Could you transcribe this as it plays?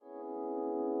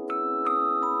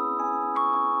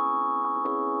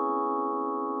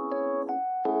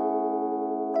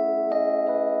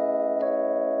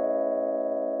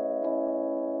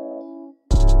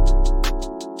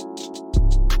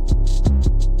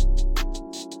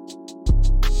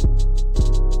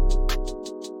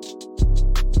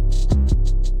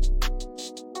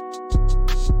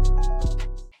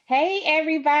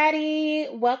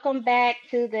Welcome back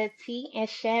to the Tea and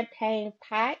Champagne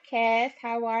podcast.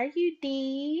 How are you,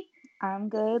 Dee? I'm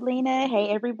good, Lena. Hey,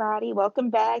 everybody. Welcome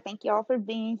back. Thank you all for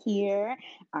being here.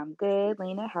 I'm good,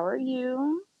 Lena. How are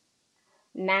you?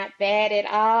 Not bad at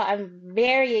all. I'm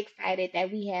very excited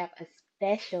that we have a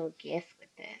special guest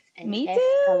with us, Me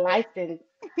too. a licensed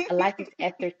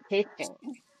esthetician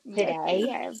Yes, we today.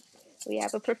 have we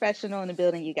have a professional in the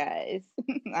building, you guys.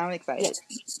 I'm Yes, excited.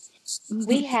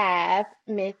 we have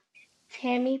Miss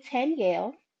Tammy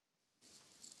Tanyell,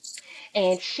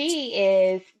 and she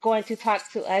is going to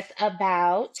talk to us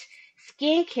about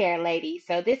skincare, ladies.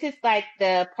 So this is like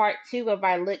the part two of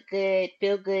our look good,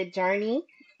 feel good journey.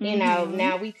 Mm-hmm.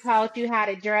 Now we taught you how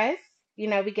to dress. We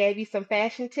gave you some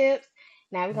fashion tips.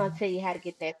 Now we're gonna tell you how to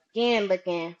get that skin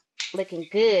looking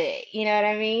good. You know what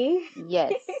I mean?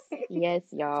 Yes. Yes,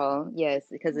 y'all. Yes,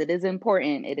 because it is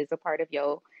important. It is a part of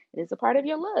your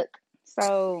look.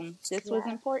 So this was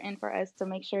Yeah. important for us to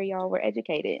make sure y'all were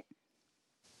educated.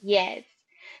 Yes.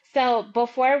 So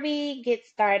before we get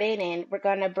started, and we're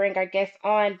going to bring our guests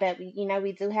on, but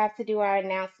we do have to do our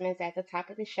announcements at the top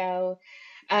of the show.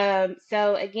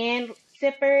 So again,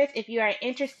 sippers, if you are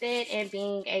interested in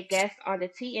being a guest on the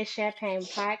Tea and Champagne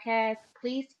podcast,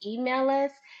 please email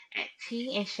us at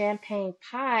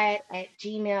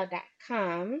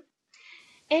teaandchampagnepod@gmail.com.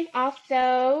 And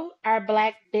also, our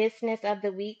Black Business of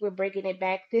the Week, we're bringing it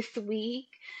back this week.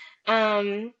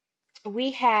 Um,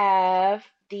 we have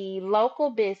the local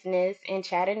business in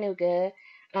Chattanooga,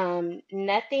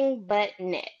 Nothing But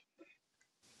Net.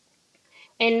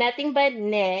 And Nothing But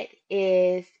Net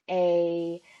is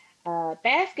a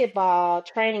basketball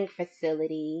training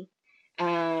facility.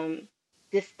 Um,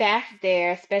 the staff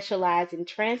there specialize in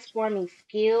transforming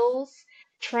skills,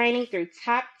 training through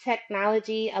top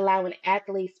technology, allowing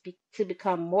athletes to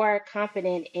become more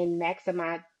confident and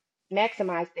maximize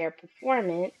their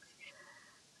performance.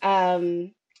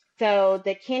 Um, so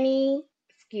the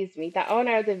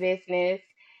owner of the business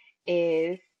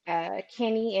is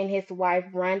Kenny, and his wife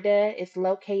Rhonda is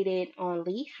located on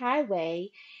Lee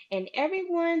Highway. And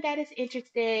everyone that is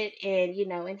interested in,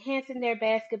 enhancing their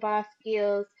basketball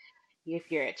skills,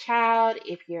 if you're a child,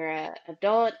 if you're an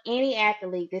adult, any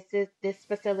athlete, this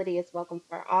facility is welcome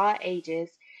for all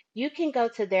ages. You can go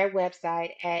to their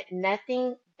website at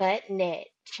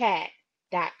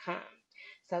nothingbutnetchat.com.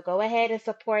 So go ahead and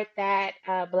support that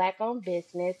black-owned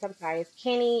business. I'm sorry, it's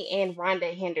Kenny and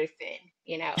Rhonda Henderson.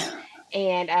 You know,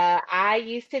 and I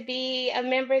used to be a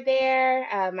member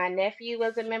there. My nephew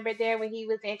was a member there when he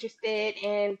was interested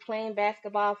in playing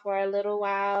basketball for a little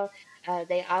while.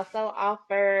 They also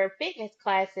offer fitness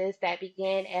classes that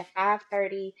begin at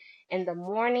 5:30 in the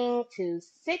morning to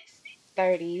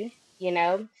 6:30,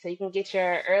 so you can get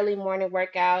your early morning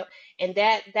workout. And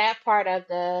that part of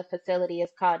the facility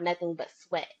is called Nothing But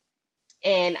Sweat.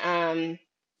 And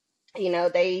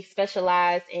they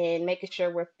specialize in making sure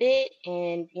we're fit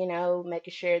and,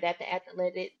 making sure that the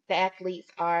athletes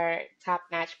are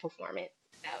top-notch performance.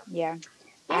 So, Yeah.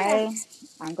 yeah.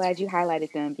 I'm glad you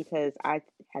highlighted them because I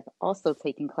have also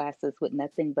taken classes with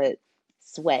nothing but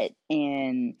sweat.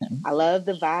 And I love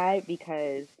the vibe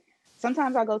because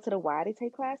sometimes I go to the Y to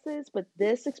take classes, but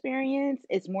this experience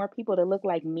is more people that look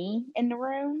like me in the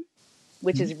room,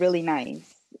 which is really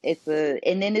nice.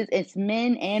 And then it's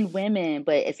men and women,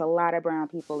 but it's a lot of brown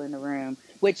people in the room,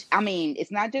 which I mean,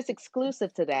 it's not just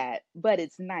exclusive to that, but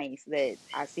it's nice that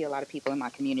I see a lot of people in my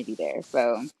community there.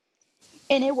 So,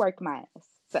 and it worked my ass.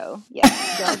 So yeah,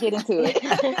 y'all get into it.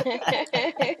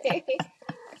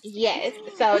 Yes.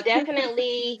 So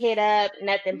definitely hit up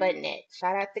Nothing But Net.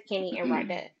 Shout out to Kenny and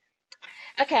Rhonda.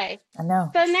 Okay, I know.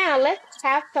 so now let's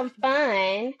have some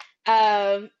fun.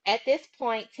 At this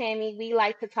point, Tammy, we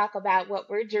like to talk about what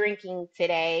we're drinking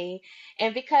today.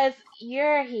 And because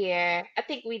you're here, I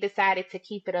think we decided to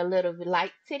keep it a little bit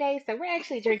light today. So we're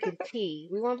actually drinking tea.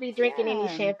 We won't be drinking any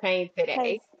Yeah, champagne because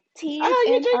today. tea is Oh,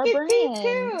 in you're our drinking tea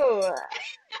brand. too.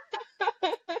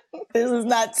 This is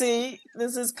not tea.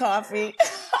 This is coffee.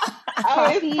 Oh,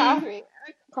 it's Coffee, coffee.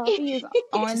 coffee is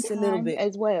on Just a little time bit.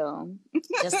 as well.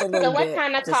 Just a So little what bit.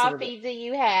 kind of Just a little bit. coffee do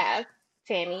you have,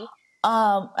 Tammy?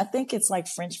 I think it's like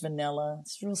French vanilla.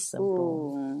 It's real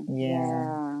simple. Ooh, Yeah.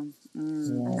 yeah.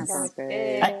 That That sounds sounds Yes.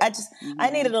 good. I, good. I just I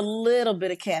Hmm. needed a little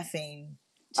bit of caffeine.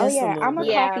 Oh Just a yeah, little I'm a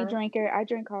bit. coffee Yeah, drinker. I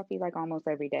drink coffee like almost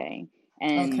every day,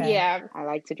 and Okay. yeah. I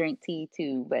like to drink tea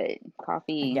too. But I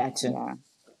coffee, got you. yeah,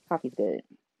 coffee's good.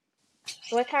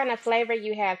 What kind of flavor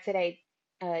you have today,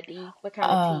 Dee? What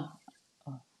kind of Uh tea?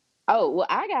 Oh, well,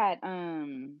 I got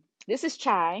this is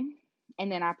chai,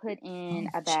 and then I put in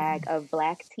oh a bag chai. of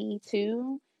black tea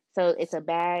too. So it's a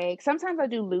bag. Sometimes I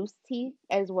do loose tea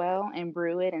as well and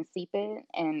brew it and steep it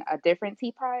in a different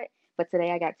teapot. But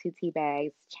today I got two tea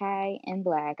bags, chai and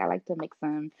black. I like to mix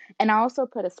them. And I also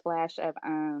put a splash of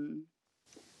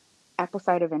apple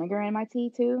cider vinegar in my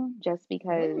tea too, just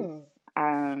because Mm.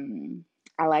 um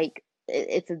I like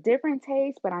it's a different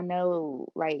taste, but I know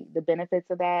like the benefits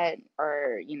of that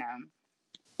are,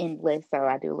 endless. So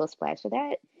I do a little splash of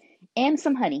that and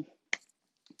some honey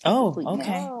just for Oh, sweetness.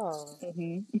 okay. Oh.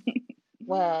 Hmm.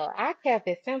 Well, I kept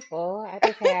it simple. I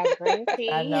just have green I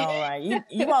tea. know, right?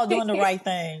 You all doing the right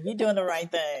thing. You doing the right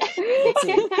thing with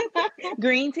tea.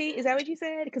 Green tea, is that what you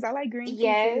said? Because I like green tea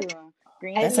Yes, too.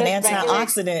 Green and That's an tea just is regular. good.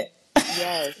 antioxidant.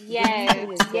 Yes, green Yes,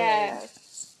 tea is good. yes.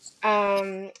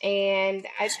 And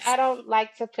I don't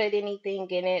like to put anything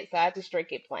in it, so I just drink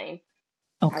it plain.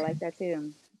 I Okay. like that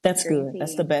too. That's Green good.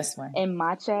 That's the tea best way. and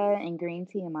matcha and green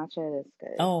tea and matcha is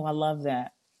good. Oh, I love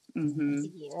that. Hmm. Mm-hmm.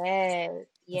 Yes, It's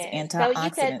yes. So you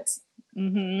said, antioxidants. are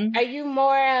Mm-hmm. you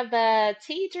more of a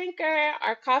tea drinker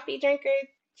or coffee drinker,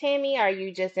 Tammy? Or are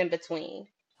you just in between?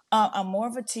 I'm more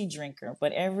of a tea drinker,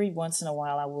 but every once in a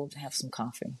while I will have some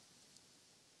coffee.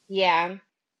 Yeah.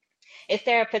 Is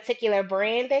there a particular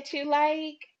brand that you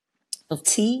like? Of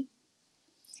tea,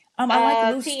 I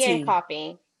like loose Tea and tea.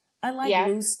 coffee. I like Yeah.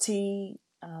 loose tea.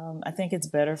 I think it's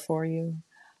better for you.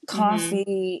 Mm-hmm.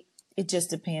 Coffee, it just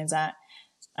depends. I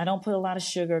don't put a lot of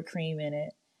sugar or cream in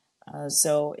it.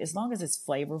 So as long as it's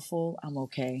flavorful, I'm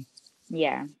okay.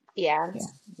 Yeah. Yeah. Yeah.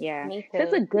 Yeah. Me If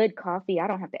it's a too. good coffee, I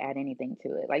don't have to add anything to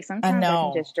it. Like I sometimes I can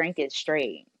know. just drink it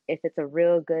straight. If it's a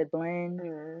real good blend.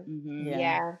 Mm. Mm-hmm. Yeah.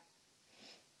 Yeah.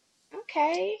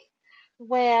 Okay.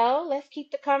 Well, let's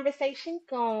keep the conversation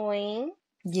going.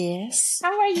 Yes.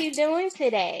 How are you doing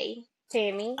today,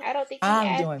 Tammy? I don't think we I'm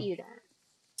asked doing you that.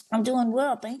 I'm doing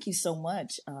well. Thank you so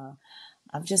much.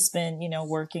 I've just been,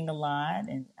 working a lot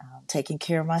and taking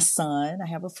care of my son. I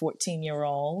have a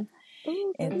 14-year-old,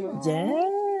 Ooh, and pretty Hmm. boy.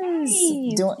 yes,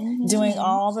 Nice. doing Mm-hmm.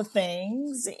 all the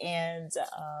things and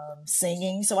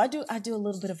singing. So I do a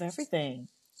little bit of everything.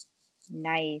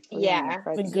 Nice. We're gonna Yeah. Been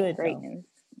focus on Yeah. good though. greatness.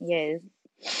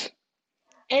 Yes.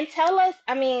 And tell us,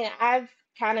 I mean, I've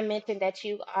kind of mentioned that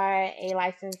you are a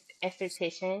licensed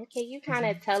esthetician. Can you kind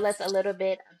of Mhm. tell us a little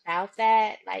bit about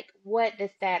that? Like, what does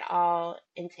that all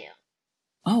entail?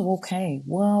 Oh, okay.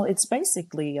 Well, it's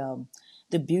basically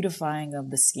the beautifying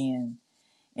of the skin,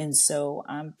 and so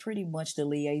I'm pretty much the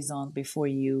liaison before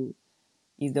you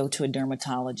go to a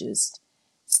dermatologist.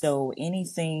 So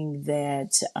anything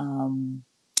that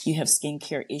you have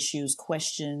skincare issues,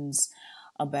 questions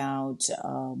about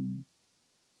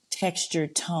texture,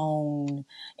 tone,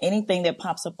 anything that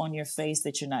pops up on your face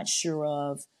that you're not sure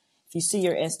of, if you see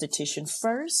your esthetician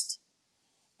first,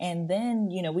 and then,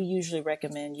 we usually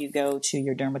recommend you go to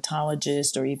your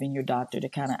dermatologist or even your doctor to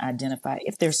kind of identify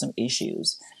if there's some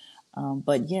issues.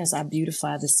 But yes, I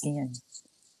beautify the skin.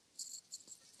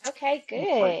 Okay, good.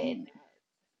 Important.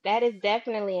 That is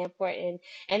definitely important.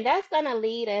 And that's going to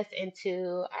lead us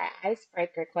into our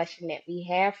icebreaker question that we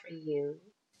have for you.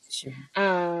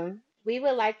 Sure. We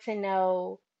would like to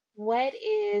know, what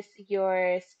is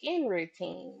your skin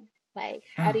routine? Like,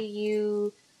 how do Oh,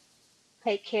 you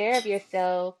take care of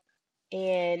yourself?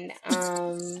 And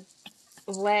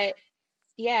what,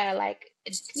 yeah, like,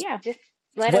 Yeah. just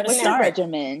let where us to What's your know. start?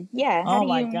 regimen? Yeah. Oh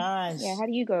my gosh. How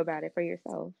do you go about it for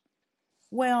yourself?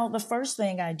 Well, the first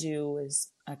thing I do is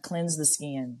I cleanse the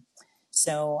skin.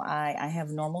 So I have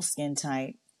normal skin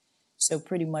type. So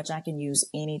pretty much I can use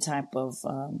any type of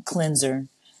cleanser,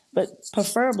 but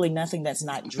preferably nothing that's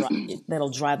not dry,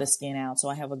 that'll dry the skin out. So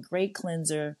I have a great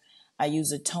cleanser. I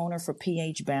use a toner for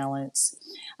pH balance.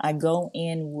 I go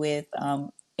in with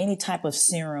any type of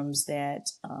serums that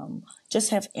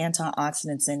just have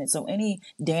antioxidants in it. So any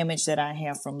damage that I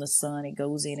have from the sun, it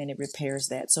goes in and it repairs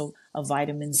that. So a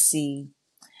vitamin C.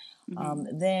 Hmm.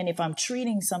 Then if I'm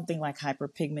treating something like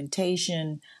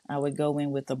hyperpigmentation, I would go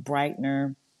in with a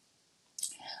brightener,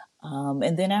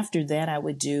 and then after that, I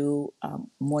would do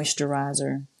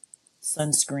moisturizer,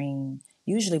 sunscreen.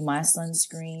 Usually, my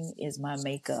sunscreen is my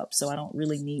makeup, so I don't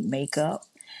really need makeup.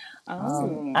 Um,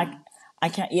 Oh. I I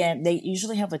can't. Yeah, they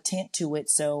usually have a tint to it,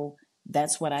 so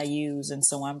that's what I use, and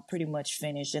so I'm pretty much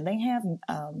finished. And they have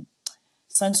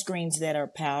sunscreens that are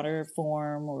powder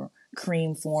form or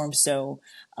cream form, so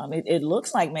it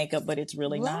looks like makeup, but it's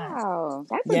really not. Wow.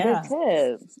 That's a good Yeah,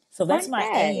 tip. so that's Fun my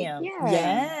fact. AM. Yeah.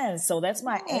 Yeah. So that's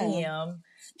my Yeah. AM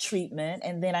treatment.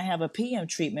 And then I have a PM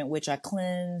treatment, which I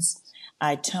cleanse,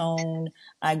 I tone,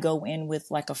 I go in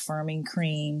with like a firming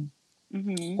cream.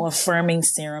 Mm-hmm. or firming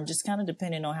serum, just kind of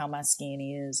depending on how my skin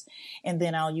is. And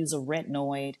then I'll use a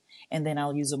retinoid, and then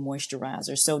I'll use a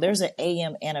moisturizer. So there's an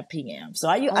AM and a PM. So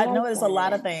I I know like there's a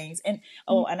lot of that. things. And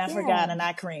oh, and I Yeah. forgot an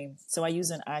eye cream. So I use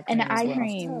an eye And cream the as eye well.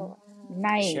 cream. Oh,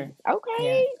 Nice. Sure. Yeah.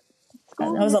 Okay. I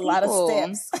know Schooling there's the a lot of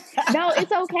people. steps. No,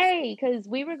 it's okay because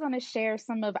we were going to share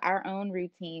some of our own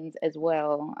routines as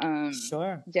well,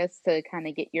 Sure. just to kind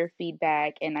of get your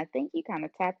feedback. And I think you kind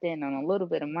of tapped in on a little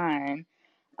bit of mine.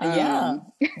 Yeah.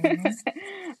 Um, Hmm.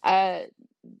 uh,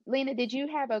 Lena, did you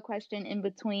have a question in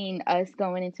between us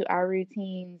going into our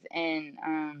routines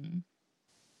and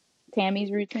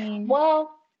Tammy's routine?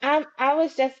 well, I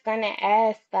was just gonna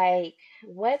ask, like,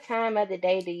 what time of the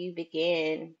day do you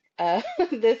begin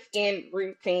the skin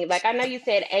routine? Like, I know you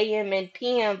said AM and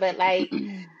PM, but like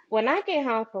when I get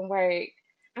home from work,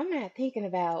 I'm not thinking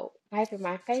about wiping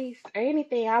my face or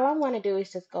anything. All I want to do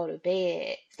is just go to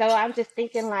bed. So I'm just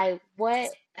thinking, like,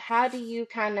 how do you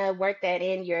kind of work that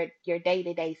in your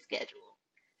day-to-day schedule?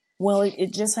 Well,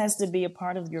 it just has to be a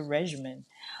part of your regimen,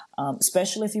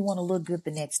 especially if you want to look good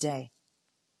the next day.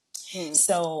 Hmm.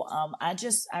 So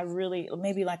I really,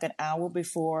 maybe like an hour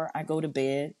before I go to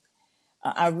bed,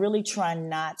 I really try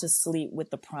not to sleep with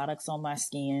the products on my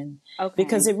skin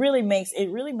because Okay. it really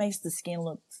makes the skin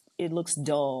looks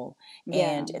dull,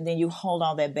 Yeah. and then you hold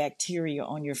all that bacteria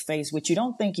on your face, which you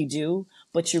don't think you do,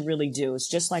 but you really do. It's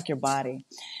just like your body.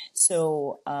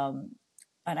 So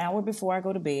an hour before I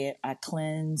go to bed, I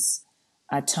cleanse,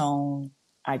 I tone,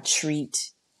 I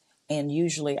treat, and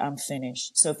usually I'm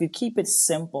finished. So if you keep it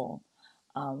simple,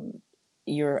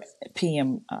 your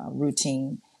PM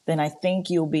routine, then I think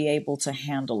you'll be able to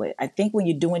handle it. I think when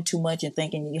you're doing too much and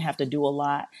thinking you have to do a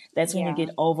lot, that's when you Yeah.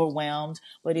 get overwhelmed.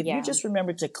 But if you Yeah. just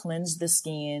remember to cleanse the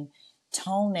skin,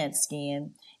 tone that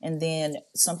skin, and then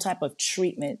some type of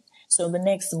treatment. So the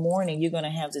next morning, you're going to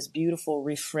have this beautiful,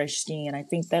 refreshed skin. I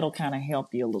think that'll kind of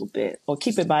help you a little bit, or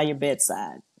keep it by your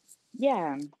bedside.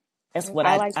 Yeah. That's what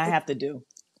I I, like I the have to do.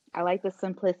 I like the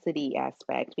simplicity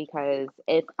aspect because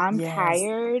if I'm Yes.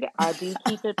 tired, I do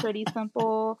keep it pretty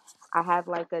simple. I have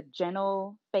like a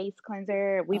gentle face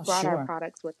cleanser. We Oh, brought our sure.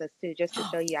 products with us too, just to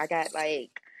show you. I got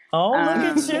like Oh, look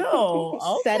at you. um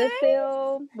Okay.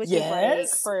 Cetaphil, which is like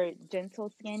Yes. for gentle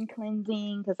skin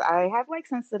cleansing because I have like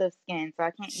sensitive skin, so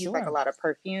I can't use like a Sure. lot of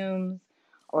perfumes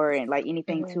or like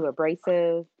anything Hmm. too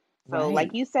abrasive. So, like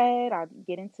Right. you said, I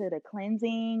get into the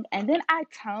cleansing and then I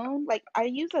tone. Like, I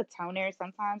use a toner.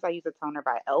 Sometimes I use a toner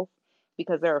by Elf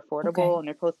because they're affordable Okay. and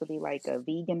they're supposed to be like a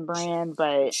vegan brand.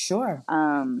 But Sure.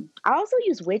 I also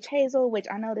use witch hazel, which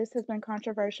I know this has been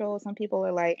controversial. Some people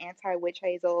are like anti witch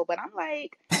hazel, but I'm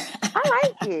like,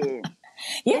 I like it.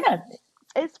 It's Yeah,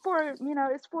 it's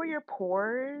for your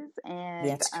pores and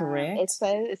that's it correct.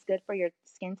 says it's good for your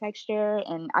skin texture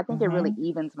and I think it really Mm-hmm.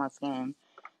 evens my skin.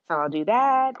 So I'll do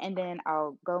that and then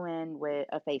I'll go in with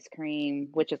a face cream,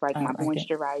 which is like my I get.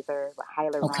 moisturizer with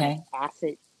hyaluronic Okay.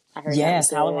 acid. I heard that was Yes,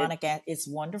 good. hyaluronic acid. It's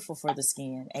wonderful for the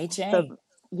skin. HA. So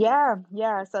yeah,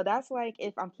 yeah. So that's like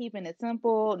if I'm keeping it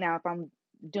simple. Now if I'm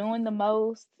doing the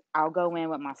most, I'll go in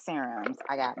with my serums.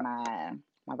 I got my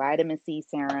vitamin C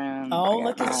serum. I Oh, got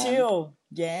look at my you.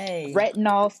 Yay.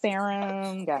 retinol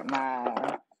serum, got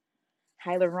my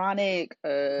hyaluronic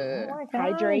Oh my gosh.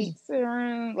 hydrate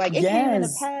serum. Like it came in a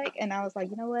Yes. pack and I was like,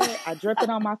 you know what? I drip it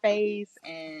on my face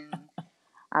and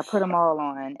I put them all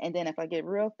on. And then if I get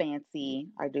real fancy,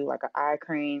 I do like an eye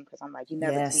cream because I'm like,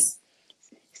 Yes.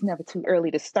 it's never too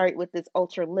early to start with this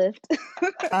ultra lift.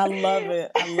 I love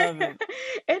it. I love it.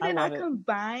 And I then I love it.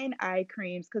 combine eye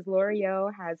creams because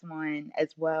L'Oreal has one as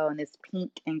well, and it's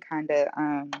pink and kind of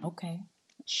Okay.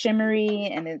 shimmery,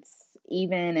 and it's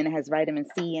even, and it has vitamin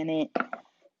C in it.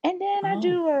 And then I Oh,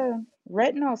 do a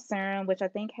retinol serum, which I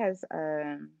think has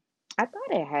I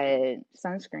thought it had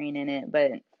sunscreen in it,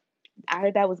 but I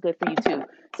heard that was good for you too.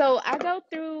 So I go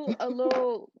through a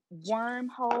little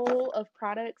wormhole of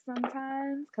products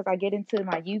sometimes because I get into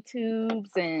my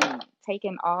YouTubes and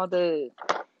taking all the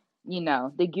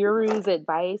guru's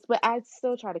advice, but I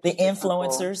still try to the keep it simple.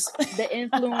 influencers. The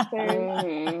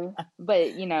influencers, Hmm. but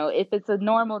if it's a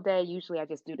normal day, usually I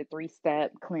just do the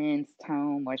three-step cleanse,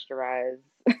 tone, moisturize.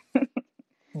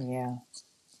 Yeah.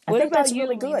 I What think about that's you,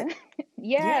 really good. Lena?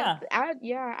 Yeah,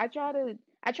 Yeah.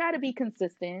 I try to be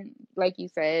consistent, like you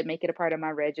said, make it a part of my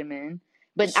regimen.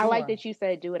 But I like Sure. that you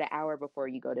said do it an hour before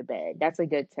you go to bed. That's a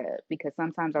good tip because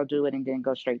sometimes I'll do it and then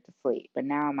go straight to sleep. But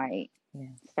now I might Yeah.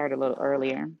 start a little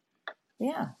earlier.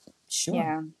 Yeah. Sure.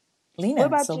 Yeah. What Lena,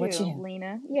 about so what you, you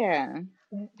Lena? Yeah.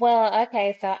 Well,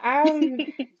 okay, so I'm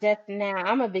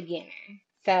a beginner.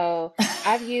 So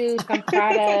I've used some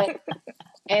products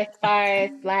as far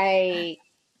as like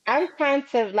I'm trying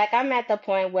to like I'm at the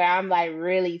point where I'm like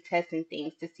really testing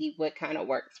things to see what kind of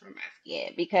works for my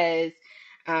skin because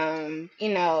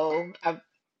you know,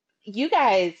 you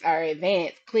guys are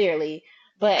advanced clearly,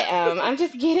 but I'm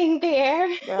just getting there.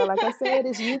 Girl, like I said,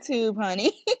 it's YouTube,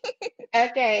 honey.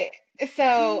 Okay.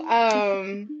 So,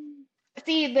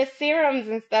 see the serums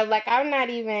and stuff, like I'm not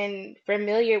even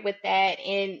familiar with that.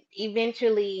 And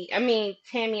eventually, I mean,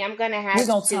 Tammy, I'm gonna We're have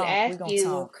gonna to talk. ask We're gonna you,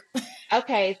 talk.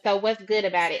 okay, so what's good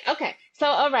about it? Okay, so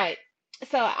all right.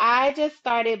 So I just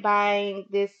started buying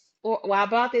this, well, I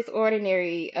bought this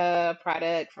ordinary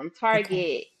product from Okay.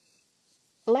 Target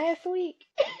last week.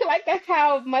 Like that's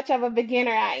how much of a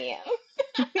beginner I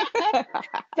am.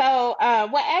 So,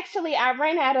 well, actually, I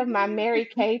ran out of my Mary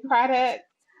Kay product.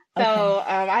 Okay. So,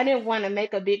 I didn't want to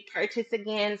make a big purchase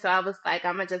again. So I was like,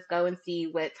 I'm gonna just go and see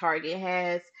what Target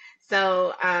has.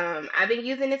 So, I've been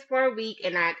using this for a week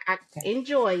and I Okay.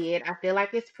 enjoy it. I feel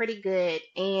like it's pretty good.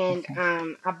 And,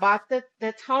 Okay. I bought the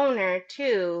toner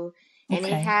too, and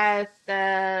it Okay. has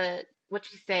the,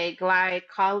 what you say,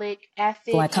 glycolic acid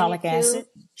in it Glycolic too. acid.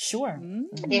 Sure.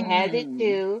 It has it Mm.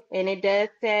 too, and it does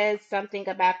says something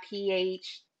about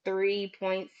pH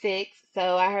 3.6.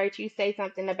 So I heard you say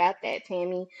something about that,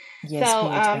 Tammy. Yes, So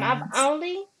pH balance.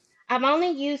 I've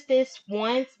only used this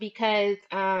once because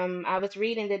I was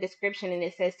reading the description and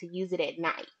it says to use it at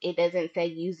night. It doesn't say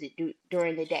use it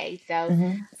during the day. So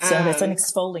So that's an um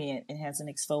exfoliant. It has an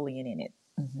exfoliant in it.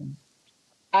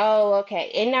 oh,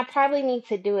 okay. And I probably need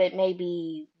to do it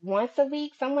maybe once a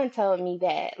week. Someone told me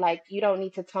that like you don't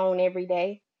need to tone every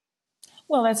day.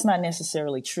 Well, that's not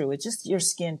necessarily true. It's just your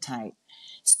skin type.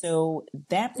 So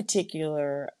that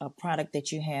particular product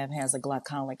that you have has a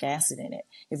glycolic acid in it.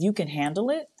 If you can handle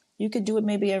it, you could do it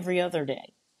maybe every other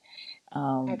day.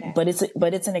 Okay. But it's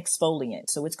an exfoliant,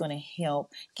 so it's going to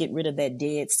help get rid of that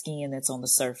dead skin that's on the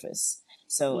surface.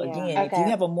 So Yeah. again, if you Okay.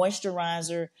 have a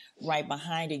moisturizer right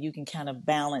behind it, you can kind of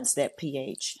balance that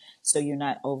pH so you're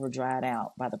not over dried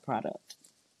out by the product.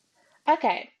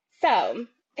 Okay, so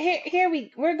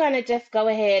we're gonna just go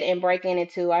ahead and break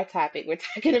into our topic. We're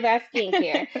talking about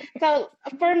skincare. So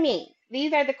for me,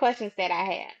 these are the questions that I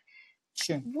have.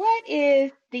 Sure. What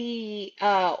is the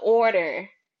order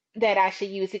that I should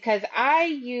use? Because I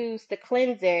use the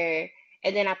cleanser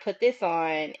and then I put this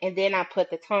on and then I put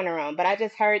the toner on. But I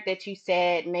just heard that you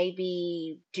said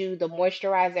maybe do the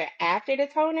moisturizer after the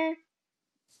toner.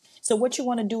 So what you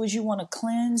want to do is you want to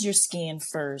cleanse your skin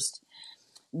first.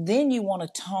 Then you want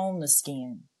to tone the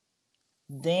skin.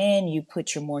 Then you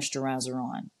put your moisturizer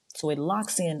on. So it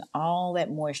locks in all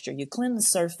that moisture. You clean the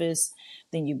surface,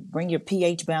 then you bring your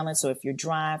pH balance. So if you're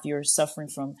dry, if you're suffering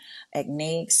from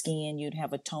acneic skin, you'd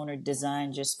have a toner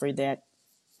designed just for that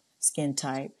skin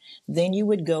type. Then you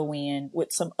would go in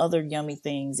with some other yummy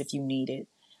things if you need it,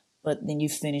 but then you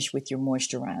finish with your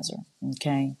moisturizer,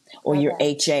 okay? Or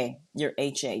Okay. your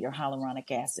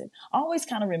hyaluronic acid. Always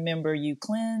kind of remember you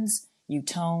cleanse, you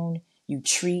tone, you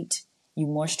treat, you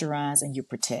moisturize, and you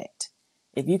protect.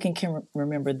 If you can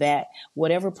remember that,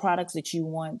 whatever products that you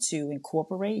want to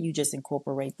incorporate, you just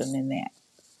incorporate them in that.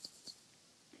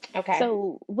 Okay.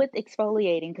 So with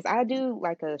exfoliating, because I do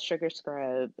like a sugar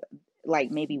scrub,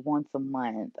 like maybe once a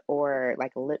month, or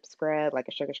like a lip scrub, like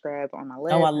a sugar scrub on my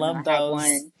Oh, I lips, and then love I have those.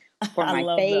 one for I my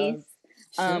love face. those.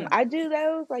 Sure. I do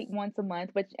those like once a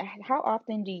month, but how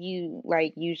often do you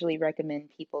like usually recommend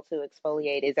people to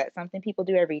exfoliate? Is that something people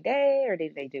do every day, or do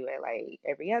they do it like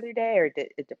every other day, or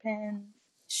it depends?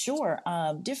 Sure.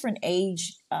 Different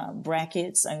age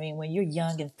brackets. I mean, when you're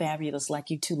young and fabulous, like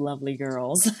you two lovely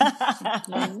girls,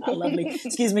 lovely,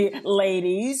 excuse me,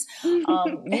 ladies,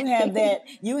 you have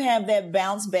that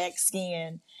bounce back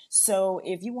skin. So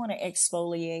if you want to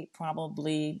exfoliate,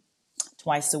 probably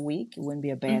twice a week, it wouldn't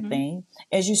be a bad Hmm. thing.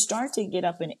 As you start to get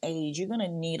up in age, you're going to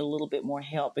need a little bit more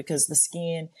help because the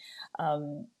skin,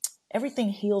 um, everything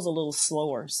heals a little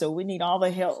slower. So we need all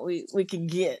the help we can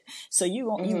get. So you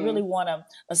really Hmm. want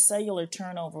a cellular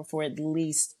turnover for at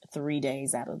least 3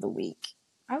 days out of the week.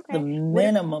 The Okay.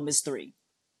 minimum is three.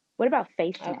 What about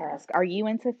face Okay. mask? Are you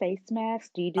into face masks?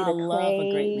 Do you do I the love a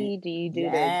great clay? Do you do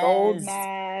the gold yes,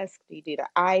 mask? Do you do the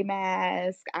eye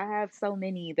mask? I have so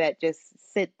many that just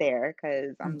sit there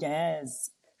because I'm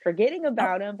yes. forgetting Oh,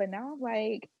 about them. But now I'm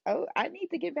like, oh, I need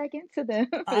to get back into them.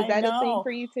 Is I that a thing know.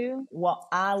 for you too? Well,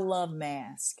 I love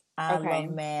mask. I love Okay.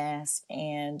 mask,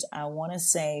 and I want to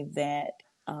say that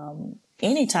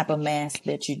any type of mask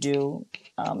that you do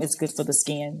is good for the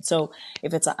skin. So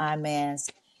if it's an eye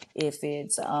mask, if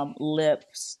it's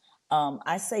lips,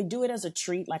 I say do it as a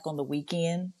treat, like on the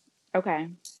weekend. Okay.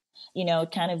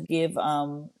 Kind of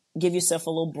give yourself a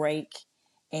little break,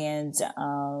 and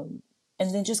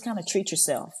and then just kind of treat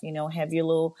yourself, have your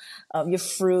little, your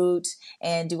fruit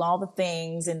and do all the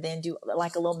things and then do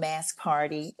like a little mask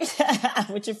party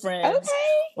with your friends. Okay.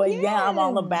 But yeah, I'm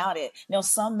all Yeah. about it.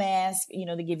 Some masks,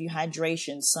 they give you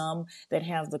hydration. Some that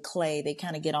have the clay, they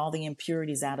kind of get all the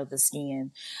impurities out of the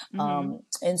skin. Mm-hmm.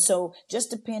 And so just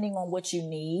depending on what you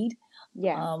need,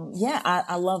 Yeah. yeah,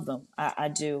 I love them. I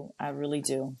do. I really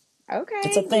do.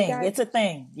 It's a Okay. We thing. got It's a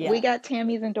thing. we Yeah. got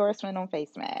Tammy's endorsement on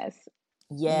face masks.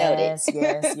 Noted. Yes,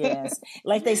 yes, yes.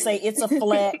 Like they say, it's a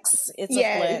flex. It's a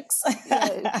Yes. flex.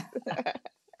 Yes.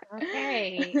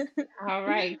 Okay. All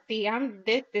right. See,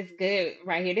 this is good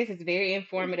right here. This is very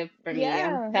informative for me. I'm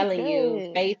Yeah, it's telling you,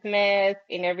 good. face mask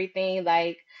and everything.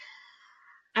 Like,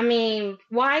 I mean,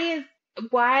 why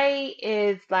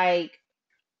is like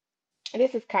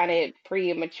this is kind of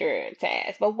premature to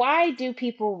ask, but why do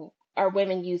people or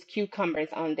women use cucumbers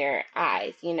on their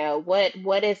eyes?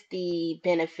 What is the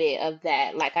benefit of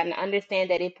that? Like, I understand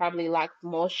that it probably locks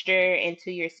moisture into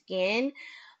your skin,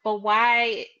 but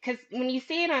why? Because when you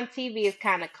see it on TV, it's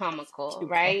kind of comical,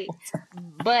 right?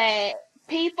 Cucumbers. But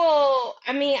people,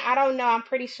 I mean, I don't know. I'm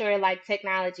pretty sure like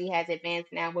technology has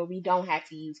advanced now where we don't have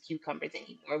to use cucumbers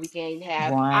anymore. We can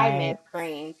have eye Right. mask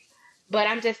creams. But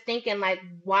I'm just thinking like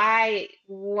why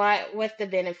what's the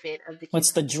benefit of the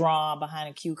What's the cucumber? draw behind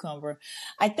a cucumber?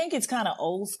 I think it's kind of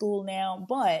old school now,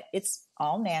 but it's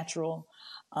all natural.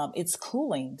 It's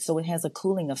cooling, so it has a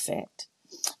cooling effect,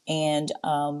 and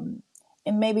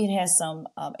maybe it has some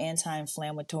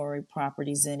anti-inflammatory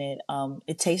properties in it.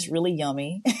 It tastes really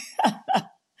yummy.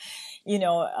 you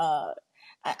know,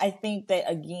 I think that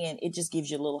again, it just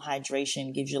gives you a little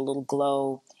hydration, gives you a little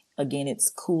glow. Again, it's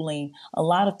cooling. A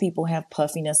lot of people have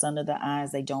puffiness under the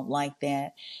eyes. They don't like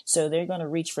that. So they're going to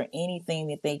reach for anything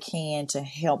that they can to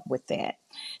help with that.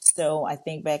 So I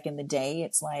think back in the day,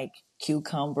 it's like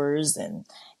cucumbers and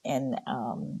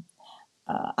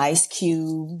ice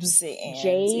cubes and,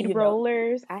 Jade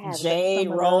rollers. I have jade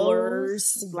some of those.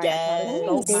 rollers. Like I try to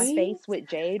Oh, sculpt my Yes. face see? with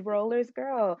jade rollers.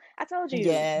 Girl, I told you,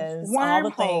 Yes. All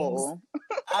the things. wormhole.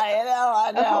 I know. I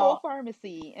A whole know.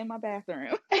 pharmacy in my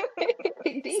bathroom.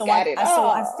 He So got it all.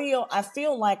 I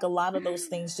feel like a lot of those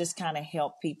things just kind of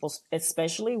help people,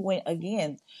 especially when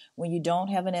you don't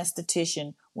have an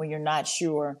esthetician, when you're not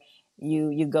sure,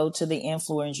 you go to the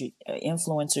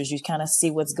influencers, you kind of see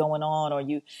what's going on, or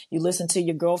you listen to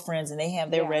your girlfriends and they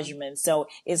have their Yeah. regimen. So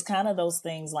it's kind of those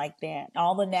things like that.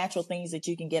 All the natural things that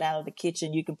you can get out of the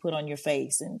kitchen, you can put on your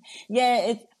face, and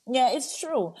it's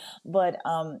true. But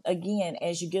again,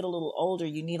 as you get a little older,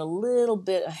 you need a little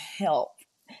bit of help,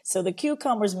 so the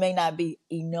cucumbers may not be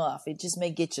enough. It just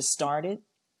may get you started.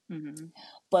 Hmm.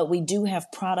 But we do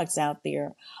have products out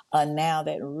there now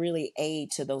that really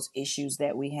aid to those issues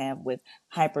that we have with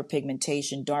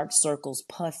hyperpigmentation, dark circles,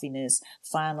 puffiness,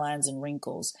 fine lines, and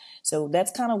wrinkles. So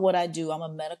that's kind of what I do. I'm a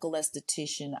medical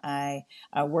esthetician. I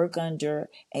work under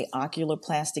a ocular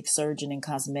plastic surgeon and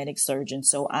cosmetic surgeon.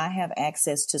 So I have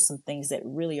access to some things that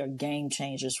really are game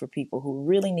changers for people who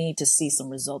really need to see some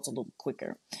results a little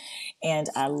quicker. And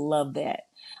I love that.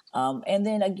 And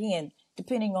then again,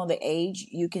 depending on the age,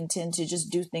 you can tend to just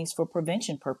do things for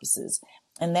prevention purposes.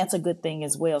 And that's a good thing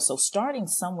as well. So starting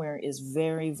somewhere is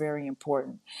very, very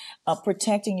important.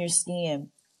 Protecting your skin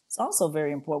is also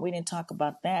very important. We didn't talk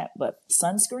about that, but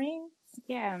sunscreen.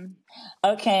 Yeah.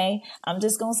 Okay. I'm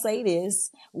just going to say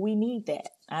this. We need that.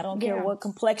 I don't care Yeah. what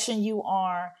complexion you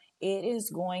are. It is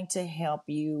going to help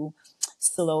you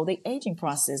slow the aging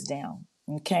process down.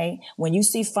 Okay. When you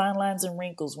see fine lines and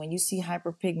wrinkles, when you see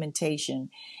hyperpigmentation,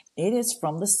 it is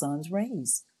from the sun's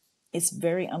rays. It's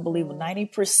very unbelievable. Mm,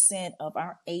 90% of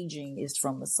our aging is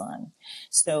from the sun.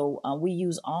 So we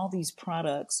use all these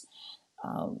products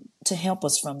to help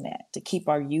us from that, to keep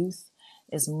our youth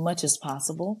as much as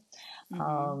possible.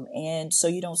 Hmm. And so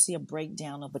you don't see a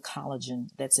breakdown of the collagen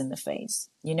that's in the face.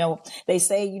 They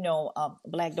say,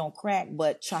 black don't crack,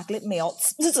 but chocolate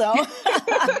melts. So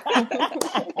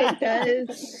It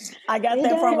does. I got It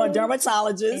that from a does. And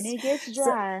dermatologist. it gets So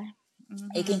dry.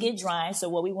 it can Hmm. get dry. So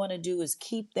what we want to do is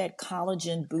keep that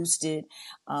collagen boosted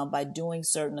by doing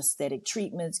certain aesthetic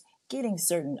treatments, getting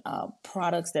certain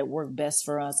products that work best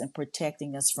for us, and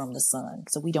protecting us from the sun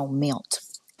so we don't melt.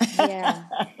 Yeah.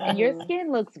 And your mhm,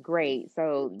 skin looks great.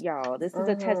 So, y'all, this is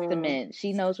a mhm. testament.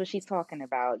 She knows what she's talking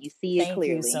about. You see it Thank you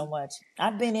clearly. so much.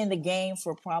 I've been in the game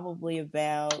for probably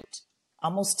about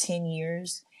almost 10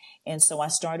 years. And so I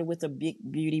started with a big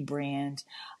beauty brand.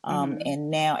 Hmm.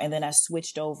 And then I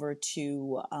switched over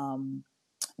to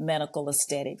medical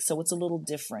aesthetics. So it's a little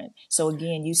different. So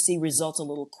again, you see results a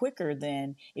little quicker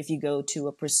than if you go to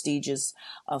a prestigious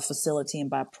facility and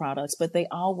buy products, but they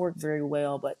all work very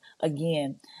well. But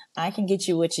again, I can get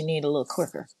you what you need a little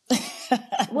quicker.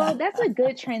 Well, that's a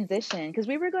good transition because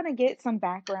we were going to get some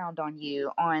background on you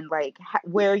on like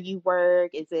where you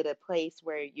work. Is it a place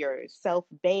where you're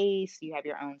self-based, you have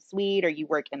your own suite, or you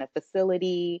work in a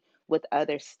facility with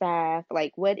other staff?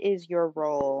 Like, what is your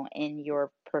role in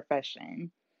your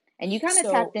profession? And you kind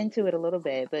of tapped So into it a little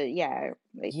bit, but yeah,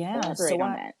 like yeah, elaborate so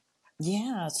on I that.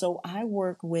 yeah, so I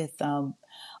work with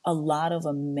a lot of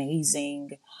amazing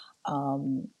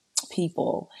um,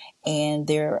 people, and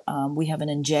there we have an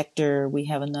injector, we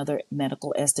have another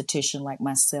medical esthetician like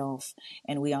myself,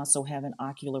 and we also have an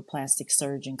ocular plastic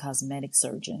surgeon, cosmetic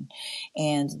surgeon,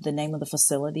 and the name of the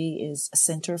facility is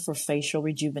Center for Facial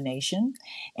Rejuvenation,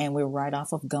 and we're right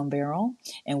off of Gun Barrel,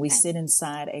 and we Nice. sit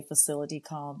inside a facility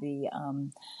called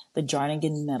the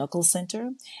Jardigan Medical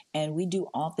Center, and we do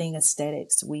all thing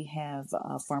aesthetics. We have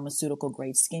pharmaceutical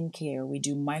grade skincare. We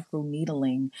do micro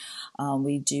needling.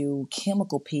 We do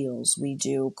chemical peels. We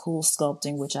do cool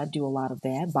sculpting, which I do a lot of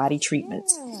that. Body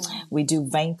treatments. Yeah. We do Oh,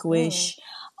 Vanquish.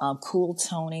 Cool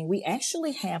toning. We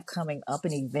actually have coming up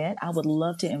an event. I would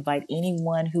love to invite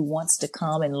anyone who wants to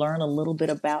come and learn a little bit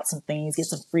about some things, get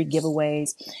some free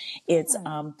giveaways. It's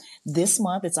yeah. this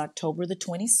month. It's October the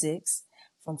 26th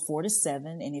from 4 to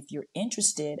 7. And if you're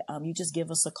interested, you just give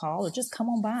us a call or just come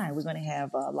on by. We're going to have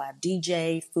live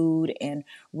DJ, food, and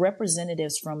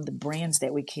representatives from the brands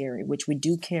that we carry, which we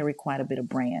do carry quite a bit of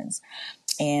brands.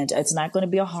 And it's not going to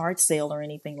be a hard sale or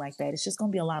anything like that. It's just going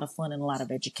to be a lot of fun and a lot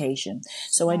of education.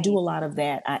 So I do a Nice. lot of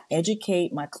that. I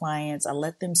educate my clients. I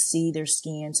let them see their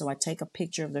skin. So I take a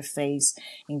picture of their face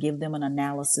and give them an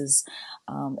analysis.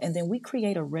 And then we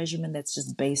create a regimen that's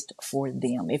just based for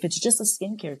them. If it's just a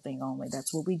skincare thing only,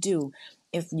 that's what we do.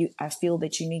 If I feel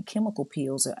that you need chemical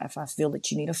peels, or if I feel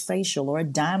that you need a facial or a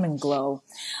diamond glow,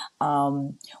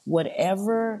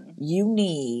 whatever Mm, you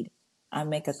need, I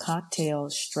make a cocktail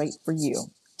straight for you,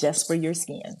 just for your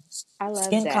skin. I love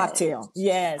Skin that. cocktail.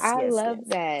 Yes, I yes, love yes.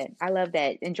 that. I love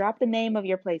that. And drop the name of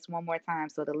your place one more time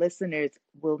so the listeners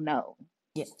will know.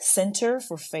 Yeah. Center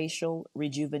for Facial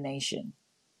Rejuvenation.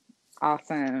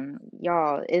 Awesome.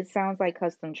 Y'all, it sounds like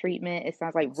custom treatment. It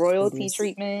sounds like It royalty is.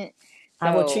 treatment.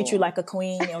 I will treat you So like a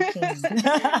queen or king.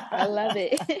 I love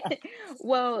it.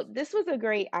 Well, this was a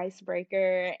great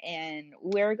icebreaker, and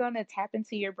we're going to tap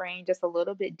into your brain just a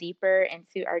little bit deeper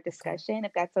into our Okay. discussion,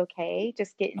 if that's okay.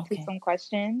 Just get into Okay. some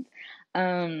questions.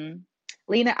 Um,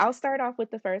 Lena, I'll start off with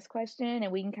the first question,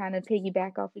 and we can kind of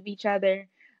piggyback off of each other.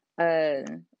 Uh,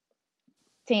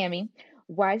 Tammy,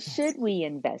 why Yes. should we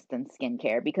invest in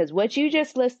skincare? Because what you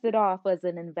just listed off was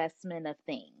an investment of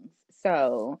things.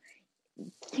 So,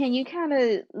 can you kind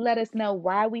of let us know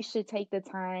why we should take the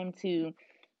time to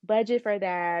budget for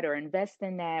that or invest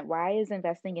in that? Why is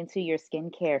investing into your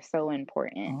skincare so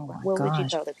important? Oh my What would you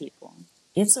gosh. tell the people?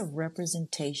 It's a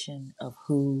representation of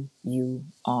who you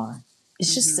are.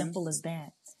 It's just Mm-hmm. simple as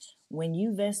that. When you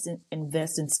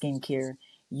invest in skincare,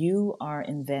 you are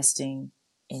investing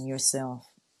in yourself,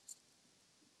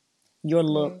 your Mm,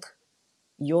 look,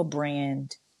 your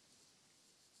brand,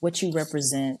 what you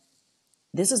represent.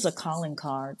 This is a calling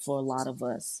card for a lot of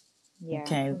us. Yeah.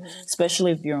 Okay. mhm,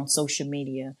 Especially if you're on social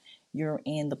media, you're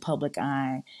in the public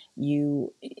eye,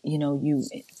 you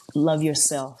love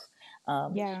yourself.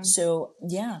 Yeah. So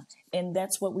yeah, and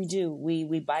that's what we do.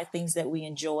 We buy things that we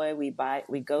enjoy. We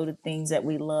go to things that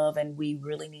we love, and we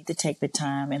really need to take the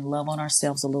time and love on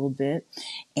ourselves a little bit,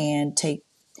 and take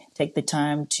the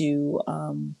time to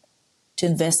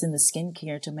invest in the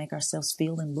skincare to make ourselves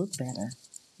feel and look better.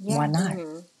 Why Yeah. not?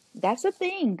 mhm. That's the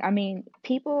thing. I mean,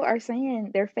 people are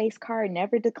saying their face card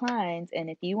never declines. And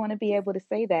if you want to be able to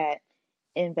say that,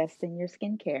 invest in your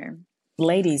skincare.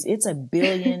 Ladies, it's $1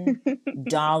 billion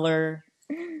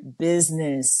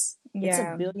business. It's a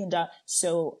Yeah. $1 billion.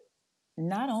 So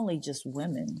not only just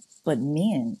women, but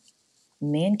men.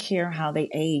 Men care how they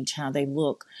age, how they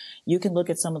look. You can look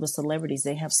at some of the celebrities.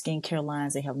 They have skincare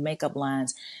lines, they have makeup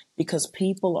lines because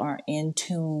people are in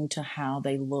tune to how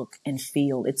they look and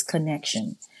feel. It's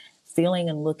connection. Feeling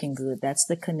and looking good. That's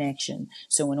the connection.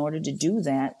 So in order to do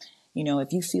that,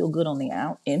 if you feel good on the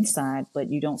inside, but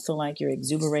you don't feel like you're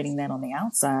exuberating that on the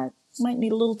outside, you might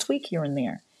need a little tweak here and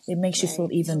there. It makes you feel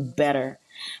Right. even Mhm. better.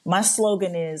 My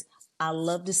slogan is, I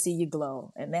love to see you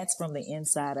glow. And that's from the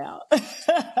inside out.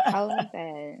 I love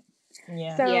that.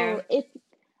 Yeah. Yeah. So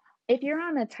if you're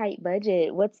on a tight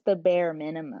budget, what's the bare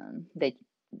minimum that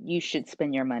you should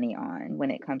spend your money on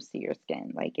when it comes to your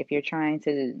skin? Like if you're trying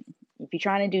to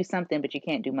do something but you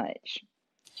can't do much.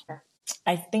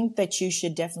 I think that you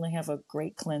should definitely have a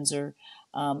great cleanser.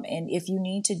 And if you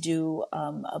need to do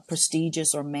a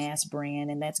prestigious or mass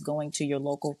brand, and that's going to your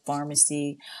local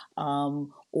pharmacy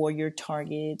or your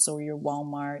Targets or your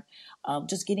Walmart,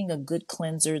 just getting a good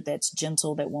cleanser that's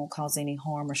gentle, that won't cause any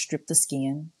harm or strip the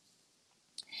skin.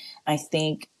 I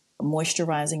think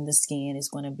moisturizing the skin is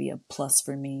going to be a plus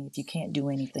for me if you can't do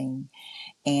anything,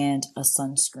 and a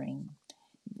sunscreen.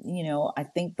 I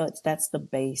think that's the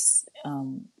base.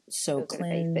 So Those are the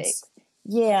basics. cleanse.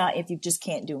 Yeah, if you just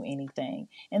can't do anything.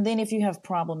 And then if you have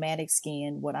problematic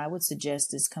skin, what I would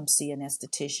suggest is come see an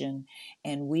esthetician,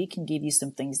 and we can give you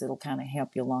some things that'll kind of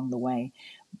help you along the way.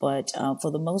 But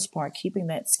for the most part, keeping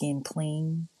that skin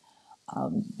clean,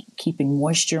 keeping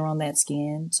moisture on that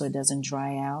skin so it doesn't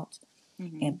dry out,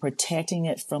 Hmm. and protecting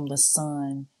it from the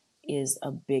sun is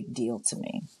a big deal to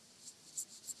me.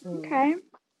 Mm. Okay.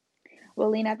 Well,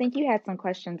 Lena, I think you had some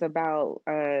questions about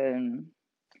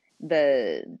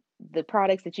the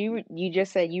products that you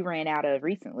just said you ran out of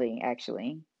recently,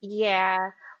 actually.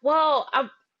 Yeah. Well,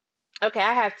 okay,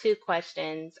 I have two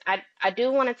questions. I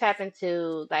do want to tap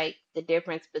into like the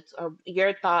difference between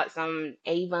your thoughts on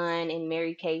Avon and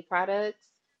Mary Kay products.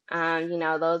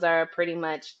 Those are pretty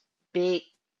much big,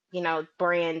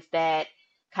 brands that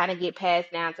kind of get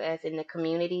passed down to us in the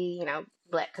community,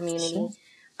 Black community. Sure.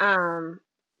 Um,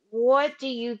 what do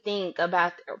you think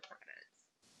about their products?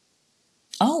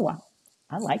 Oh,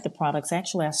 I like the products.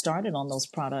 Actually, I started on those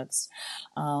products,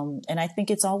 and I think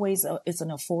it's an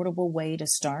affordable way to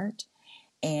start.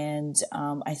 And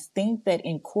I think that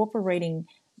incorporating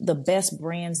the best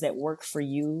brands that work for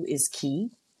you is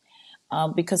key,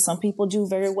 because some people do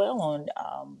very well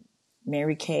on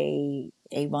Mary Kay,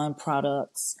 Avon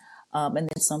products. And then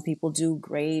some people do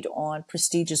great on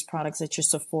prestigious products at your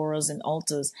Sephora's and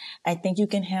Ulta's. I think you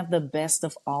can have the best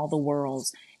of all the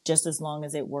worlds just as long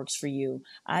as it works for you.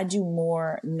 I do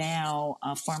more now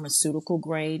pharmaceutical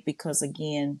grade because,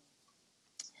 again,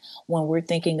 when we're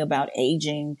thinking about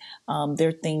aging, there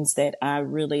are things that I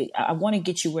want to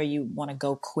get you where you want to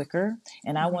go quicker,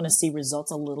 and I want to Hmm. see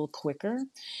results a little quicker.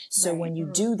 So Right. when you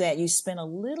Hmm. do that, you spend a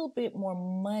little bit more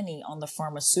money on the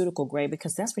pharmaceutical grade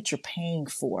because that's what you're paying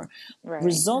for. Right.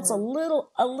 Results Hmm.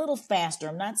 a little faster.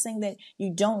 I'm not saying that you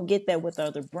don't get that with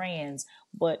other brands,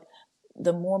 but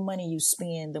the more money you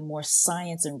spend, the more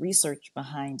science and research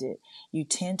behind it, you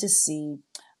tend to see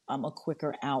a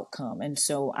quicker outcome. And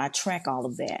so I track all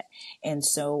of that. And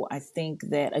so I think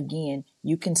that, again,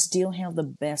 you can still have the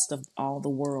best of all the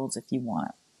worlds if you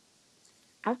want.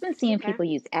 I've been seeing Okay. people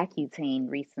use Accutane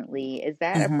recently. Is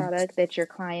that a Mm-hmm. product that your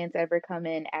clients ever come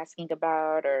in asking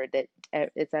about, or that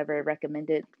it's ever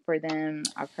recommended for them?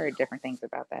 I've heard different things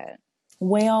about that.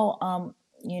 Well,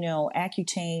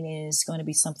 Accutane is going to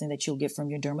be something that you'll get from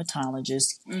your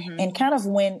dermatologist, Hmm. and kind of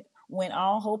when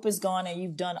all hope is gone and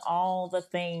you've done all the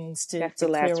things to That's the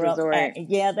last clear up, resort.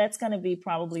 yeah, that's going to be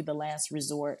probably the last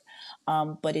resort.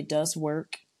 But it does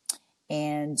work,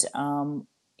 and I'm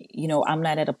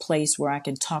not at a place where I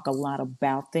can talk a lot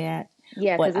about that,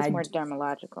 Yeah, but because it's more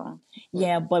dermatological.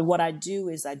 yeah, but what I do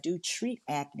is I do treat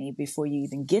acne before you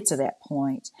even get to that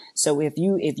point. So if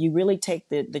you really take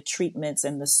the treatments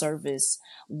and the service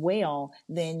well,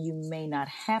 then you may not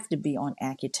have to be on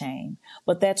Accutane.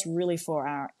 But that's really for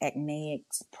our acneic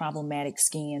problematic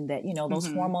skin that, those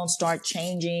Hmm. hormones start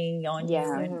changing on you,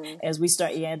 Yeah. and Hmm. as we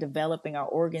start, yeah, developing our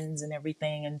organs and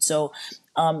everything. And so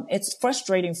it's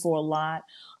frustrating for a lot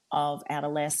of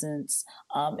adolescents.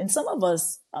 And some of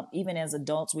us, even as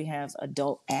adults, we have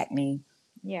adult acne.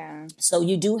 Yeah. So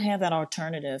you do have that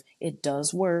alternative. It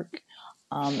does work.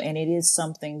 And it is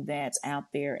something that's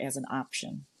out there as an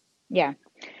option. Yeah.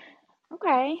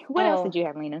 Okay. What else did Oh, you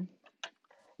have, Lena?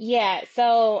 yeah.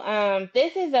 So,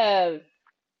 this is a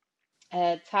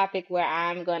topic where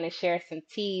I'm going to share some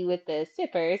tea with the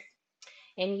sippers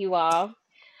and you all.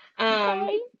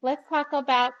 Okay. Let's talk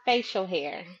about facial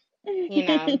hair. You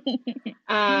know,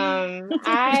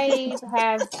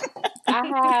 I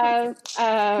have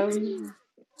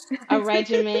a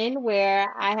regimen where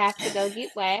I have to go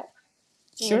get waxed.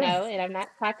 Sure. And I'm not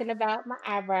talking about my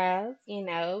eyebrows,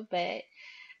 but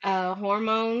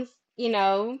hormones,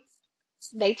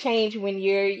 they change when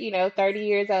you're, 30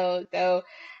 years old. So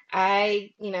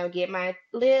I get my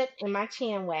lip and my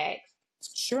chin waxed.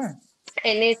 Sure.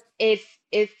 And it's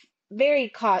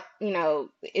very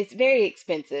it's very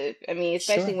expensive. I mean,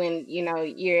 especially Sure. when,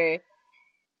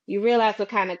 you realize what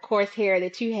kind of coarse hair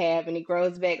that you have and it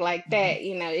grows back like Hmm. that,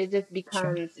 it just Sure.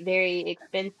 becomes very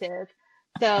expensive.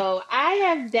 So I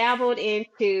have dabbled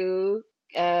into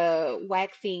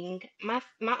waxing my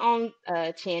own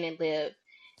chin and lip,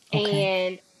 Okay.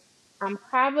 and I'm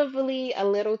probably a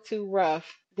little too rough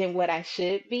than what I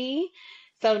should be.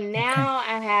 So Okay. now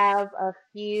I have a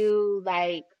few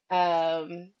like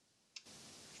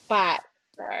spots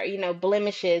or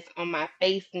blemishes on my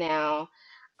face now.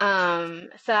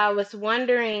 So I was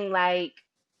wondering like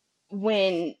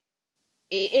when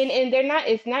and they're not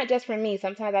it's not just for me.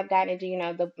 Sometimes I've gotten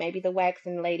into, the maybe the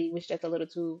waxing lady was just a little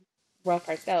too rough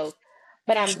herself.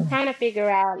 But I'm Sure. trying to figure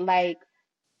out like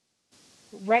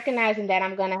recognizing that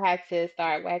I'm gonna have to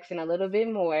start waxing a little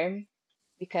bit more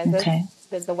because of Okay.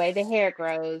 the way the hair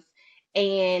grows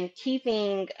and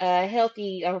keeping a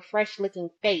healthy or fresh looking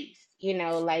face,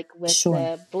 like with Sure.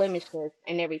 the blemishes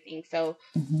and everything. So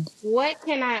Hmm. what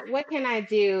can I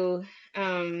do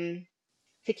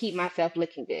to keep myself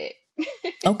looking good?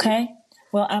 Okay.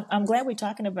 Well, I'm glad we're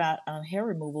talking about hair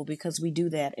removal because we do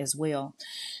that as well.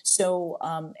 So,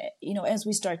 as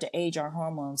we start to age, our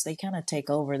hormones, they kind of take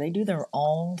over. They do their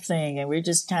own thing. And we're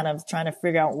just kind of trying to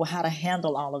figure out how to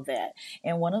handle all of that.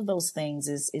 And one of those things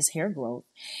is hair growth.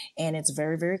 And it's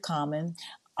very, very common.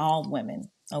 All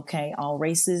women, okay, all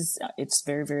races, it's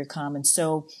very, very common.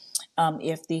 So,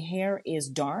 if the hair is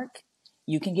dark,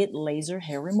 you can get laser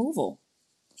hair removal.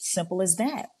 Simple as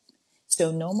that. So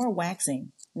no more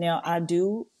waxing. Now I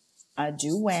do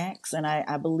wax and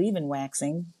I believe in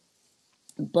waxing,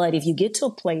 but if you get to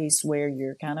a place where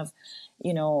you're kind of,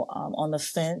 on the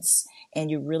fence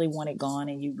and you really want it gone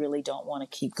and you really don't want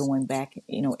to keep going back,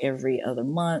 every other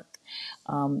month,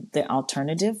 the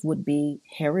alternative would be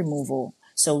hair removal.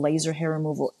 So laser hair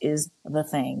removal is the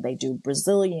thing. They do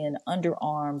Brazilian,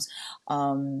 underarms,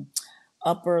 um,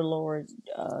 upper, lower,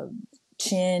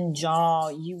 chin, jaw,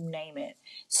 you name it.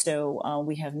 So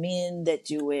we have men that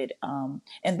do it, and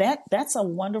that's a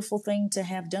wonderful thing to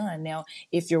have done. Now,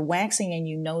 if you're waxing and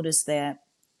you notice that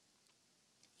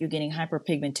you're getting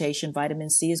hyperpigmentation, vitamin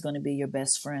C is going to be your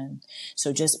best friend.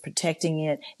 So just protecting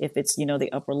it if it's the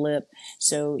upper lip.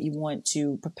 So you want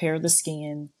to prepare the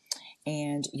skin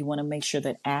and you want to make sure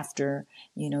that after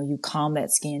you calm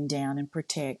that skin down and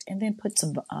protect and then put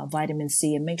some vitamin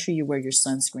C and make sure you wear your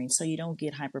sunscreen so you don't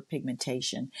get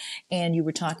hyperpigmentation. And you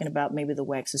were talking about maybe the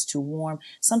wax is too warm.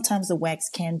 Sometimes the wax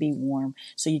can be warm,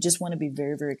 so you just want to be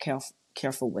very, very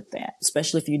careful with that,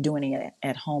 especially if you're doing it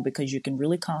at home, because you can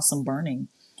really cause some burning.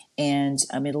 And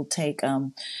it'll take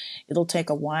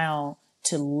a while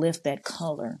to lift that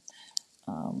color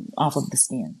off of the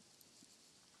skin.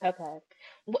 Okay.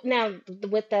 Now,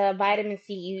 with the vitamin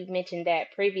C, you mentioned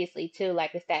that previously too.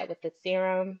 Like, is that with the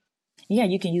serum? Yeah,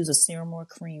 you can use a serum or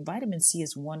cream. Vitamin C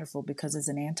is wonderful because it's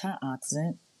an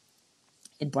antioxidant.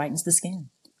 It brightens the skin.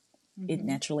 It Hmm.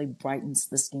 naturally brightens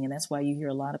the skin. That's why you hear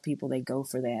a lot of people, they go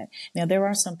for that. Now, there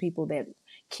are some people that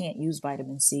can't use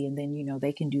vitamin C, and then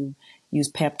they can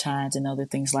use peptides and other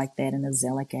things like that, and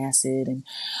azelaic acid, and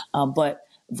but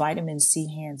vitamin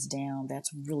C, hands down,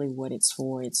 that's really what it's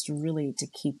for. It's really to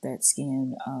keep that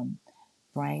skin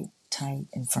bright, tight,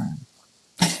 and firm.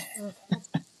 Okay.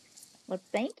 Well,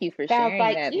 thank you for Sounds sharing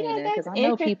like, that, Lena, because that's I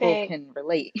know people interesting. can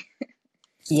relate.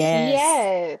 Yes.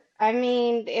 Yes. I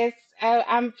mean,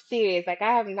 I'm serious. Like,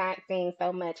 I have not seen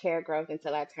so much hair growth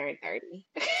until I turned 30.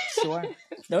 Sure.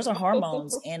 Those are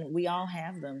hormones and we all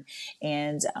have them.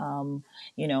 And,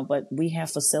 but we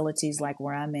have facilities like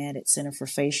where I'm at Center for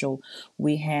Facial.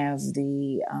 We have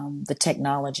the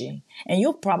technology, and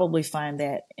you'll probably find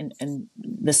that in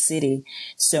the city.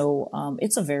 So,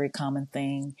 it's a very common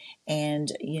thing.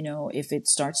 And, if it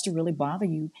starts to really bother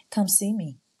you, come see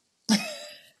me.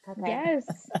 Okay. Yes,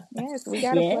 yes, we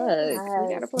got a Yeah. plug. We All got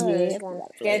right. a Yeah. plug. We're We gonna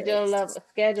got a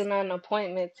schedule an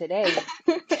appointment today.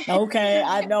 Okay.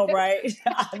 I know, right?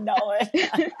 I know it.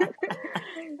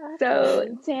 plug. So,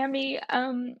 Okay. Tammy,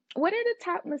 what are the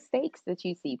top mistakes that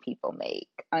you see people make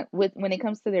with when it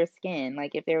comes to their skin?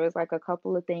 Like, if there was like a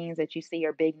couple of things that you see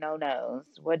are big no-nos,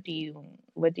 what do you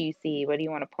see? What do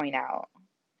you want to point out?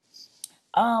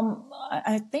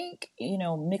 I think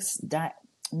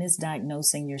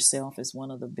misdiagnosing yourself is one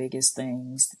of the biggest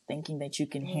things. Thinking that you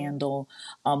can Mm. handle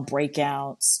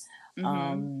breakouts, Mm-hmm.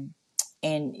 um,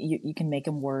 and you can make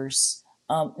them worse.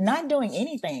 Not doing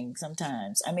anything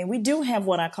sometimes. I mean, we do have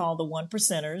what I call the one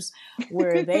percenters,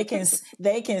 where they can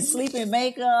sleep in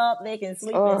makeup, they can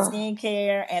sleep in Oh,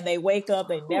 skincare, and they wake up,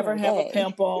 they Who never are have a they?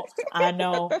 pimple. I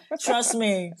know. Trust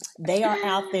me, they are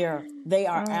out there. They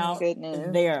are Oh my out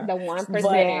goodness. there. the one But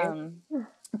percenters. Yeah.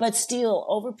 but still,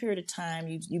 over a period of time,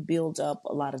 you build up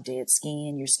a lot of dead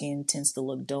skin. Your skin tends to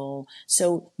look dull.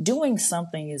 So doing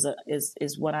something is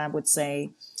what I would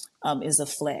say, is a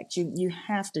flex. You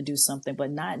have to do something, but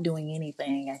not doing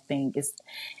anything, I think, is,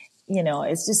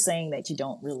 it's just saying that you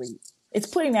don't really. it's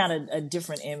putting out a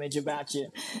different image about you.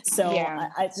 So Yeah.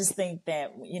 I just think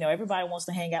that, everybody wants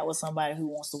to hang out with somebody who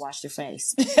wants to wash their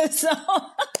face. So,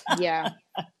 Yeah.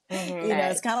 Mhm. it's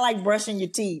Facts. kind of like brushing your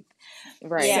teeth.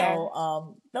 Right. Yeah.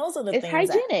 So those are the It's things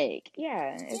that, hygienic.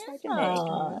 Yeah, it's hygienic.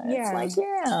 yeah, it's Yeah. like,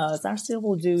 yeah, it's our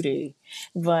civil duty.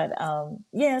 But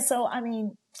yeah, so I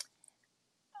mean,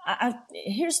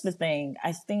 here's the thing.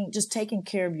 I think just taking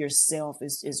care of yourself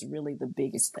is really the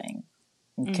biggest thing.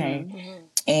 Okay. Mhm. Mhm.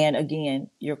 And again,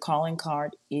 your calling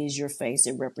card is your face.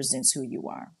 It represents who you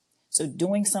are. So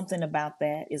doing something about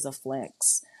that is a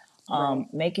flex. Right.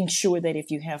 Making sure that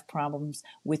if you have problems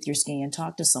with your skin,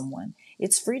 talk to someone.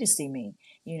 It's free to see me.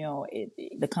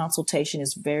 The consultation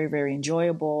is very, very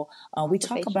enjoyable. We talk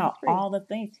Consultation is about free. all the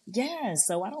things. Yes.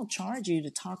 So I don't charge you to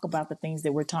talk about the things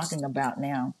that we're talking about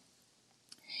now.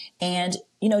 And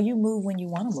you move when you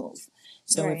want to move.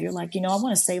 So if Right. you're like, I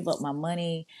want to save up my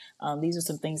money, these are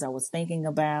some things I was thinking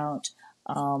about.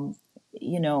 um,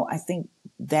 I think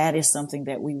that is something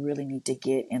that we really need to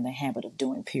get in the habit of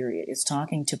doing, period. It's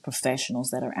talking to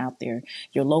professionals that are out there,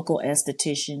 your local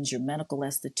estheticians, your medical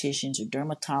estheticians, your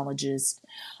dermatologists,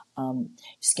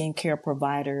 skincare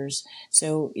providers.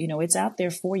 So it's out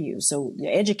there for you. So the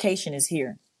education is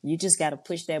here. You just got to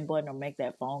push that button or make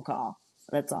that phone call.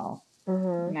 That's all.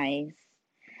 Mhm. Nice.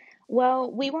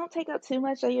 Well, we won't take up too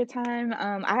much of your time.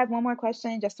 I have one more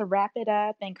question just to wrap it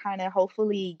up and kind of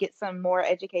hopefully get some more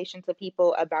education to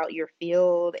people about your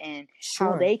field and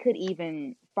how Sure. they could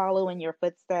even follow in your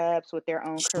footsteps with their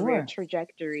own career Sure.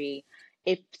 trajectory.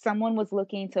 If someone was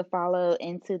looking to follow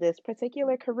into this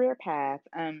particular career path,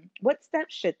 what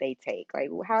steps should they take? Like,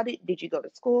 how did you go to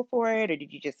school for it, or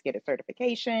did you just get a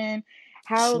certification?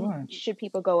 How Sure. should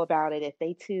people go about it if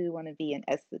they too want to be an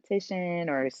esthetician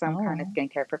or some kind of Oh.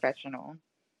 skincare professional?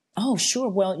 Oh, sure.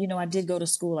 Well, I did go to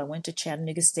school. I went to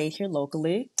Chattanooga State here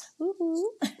locally.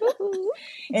 Woo-hoo. Woo-hoo.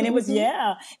 And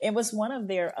it was one of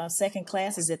their second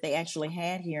classes that they actually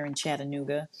had here in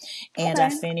Chattanooga. And I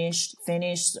Okay. finished,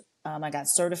 I got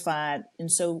certified.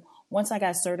 And so once I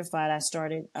got certified, I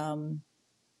started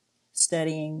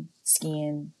studying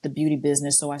skin, the beauty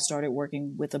business. So I started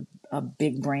working with a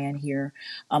big brand here.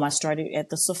 I started at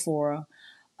the Sephora.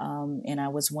 And I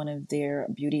was one of their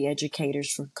beauty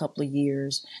educators for a couple of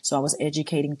years. So I was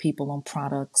educating people on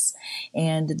products.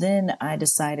 And then I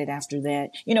decided after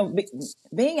that,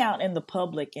 being out in the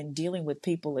public and dealing with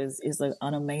people is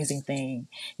an amazing thing.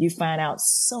 You find out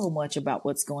so much about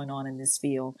what's going on in this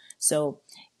field. So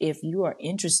if you are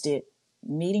interested,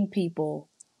 meeting people,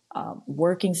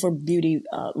 working for beauty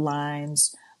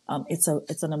lines, it's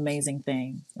an amazing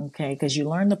thing. Okay, because you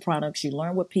learn the products, you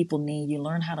learn what people need, you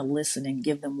learn how to listen and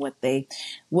give them what they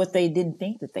didn't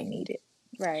think that they needed.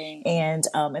 Right. And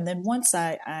then once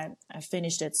I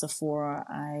finished at Sephora,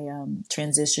 I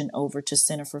transitioned over to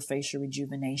Center for Facial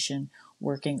Rejuvenation,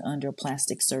 working under a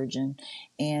plastic surgeon.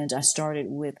 And I started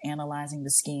with analyzing the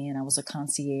skin. I was a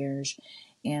concierge,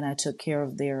 and I took care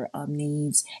of their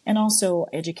needs and also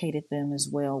educated them as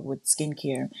well with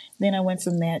skincare. Then I went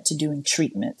from that to doing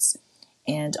treatments,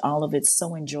 and all of it's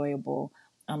so enjoyable.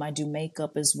 I do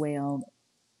makeup as well,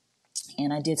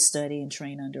 and I did study and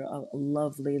train under a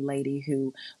lovely lady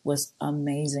who was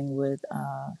amazing with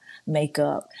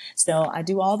makeup. So I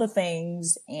do all the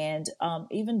things, and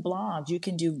even blogs. You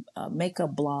can do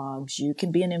makeup blogs. You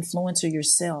can be an influencer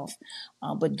yourself,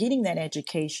 but getting that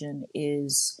education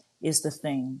is the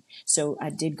thing. So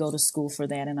I did go to school for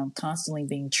that, and I'm constantly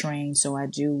being trained. So I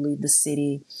do leave the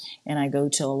city, and I go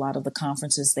to a lot of the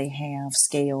conferences they have,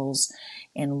 scales,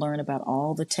 and learn about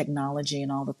all the technology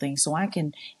and all the things. So I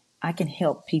can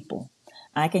help people.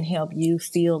 I can help you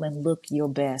feel and look your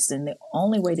best. And the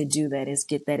only way to do that is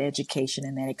get that education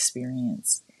and that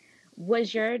experience.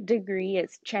 Was your degree at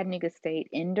Chattanooga State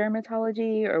in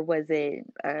dermatology, or was it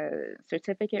a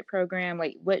certificate program?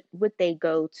 Like, what would they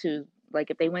go to? Like,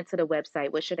 if they went to the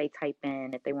website, what should they type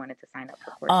in if they wanted to sign up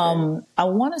for courses? I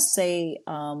want to say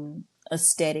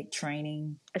aesthetic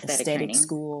training, Aesthetic aesthetic training.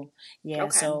 school. Yeah. Okay.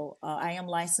 So I am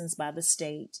licensed by the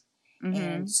state. And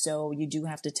Mm-hmm. so you do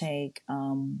have to take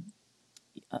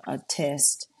a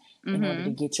test in order to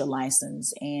Mm-hmm. get your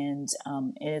license. And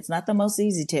it's not the most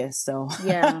easy test. So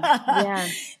Yeah. Yeah.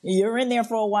 you're in there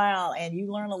for a while and you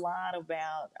learn a lot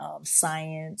about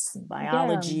science, Yeah.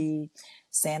 biology,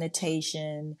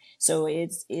 sanitation. So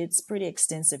it's pretty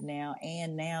extensive now.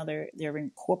 And now they're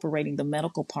incorporating the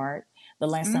medical part. The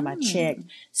last time I checked, Mm.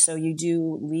 so you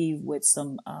do leave with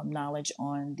some knowledge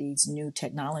on these new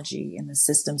technology and the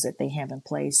systems that they have in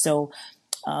place. So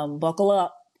buckle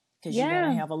up because you're going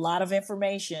to Yeah. have a lot of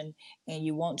information and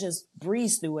you won't just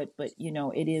breeze through it, but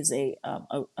it is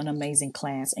an amazing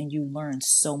class and you learn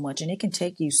so much and it can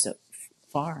take you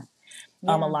far.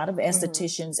 A Yeah. lot of Mhm.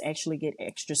 estheticians actually get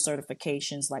extra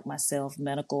certifications, like myself,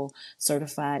 medical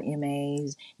certified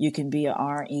MAs. You can be a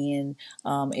RN,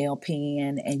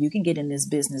 LPN, and you can get in this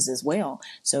business as well.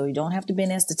 So you don't have to be an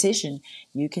esthetician.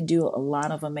 You can do a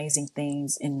lot of amazing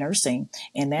things in nursing,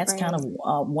 and that's kind Right.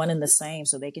 of one and the same.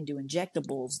 So they can do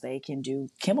injectables, they can do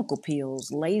chemical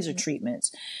peels, laser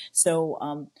treatments. So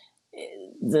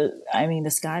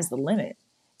the sky's the limit.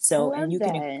 I So, and love you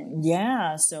can, that.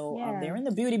 yeah. So, Yeah. they're in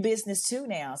the beauty business too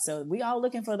now. So we all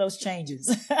looking for those changes.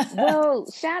 Well,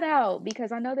 shout out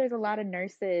because I know there's a lot of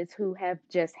nurses who have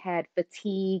just had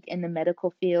fatigue in the medical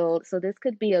field. So this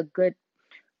could be a good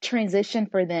transition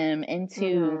for them into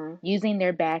Mhm. using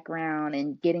their background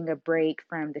and getting a break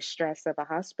from the stress of a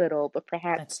hospital, but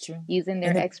perhaps That's true. using And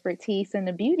their the, expertise in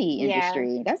the beauty Yeah.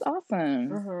 industry. That's awesome.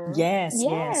 Mhm. yes,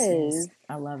 yes, Yes. yes.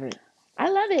 I love it. I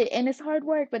love it. And it's hard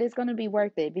work, but it's going to be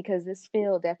worth it because this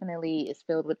field definitely is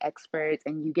filled with experts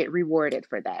and you get rewarded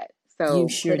for that. You So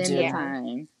sure put in the do. Yeah.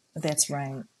 time. That's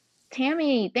right.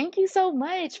 Tammy, thank you so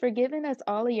much for giving us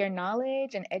all of your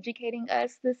knowledge and educating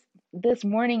us this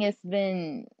morning.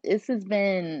 This has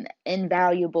been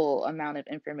invaluable amount of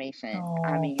information.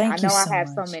 I Oh, mean, I thank you know I so have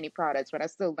so much. many products, but I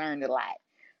still learned a lot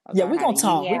Yeah, about we're how to going to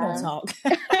talk. use We're going to Yeah. them. talk.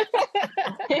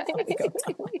 We're going to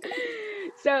talk.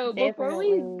 So before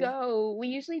we Definitely. go, we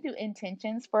usually do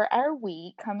intentions for our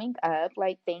week coming up,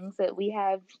 like things that we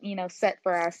have, set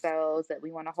for ourselves that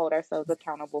we want to hold ourselves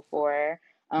accountable for.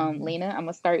 Mhm. Lena, I'm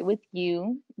gonna start with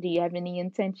you. Do you have any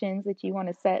intentions that you want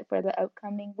to set for the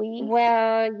upcoming week?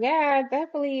 Well, yeah, I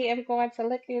definitely am going to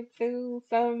look into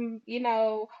some,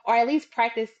 or at least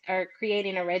practice or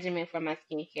creating a regimen for my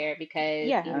skincare because,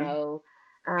 Yeah.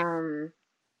 um,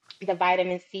 the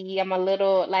vitamin C, I'm a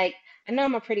little like, I know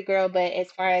I'm a pretty girl, but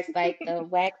as far as like the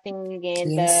waxing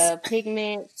and Yes. the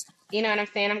pigment, you know what I'm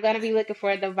saying? I'm gonna be looking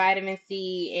for the vitamin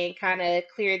C and kind of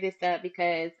clear this up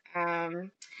because, I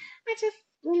just,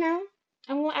 you know,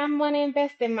 I want to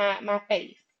invest in my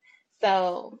face.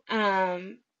 So,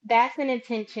 that's an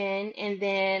intention. And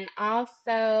then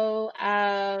also,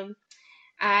 I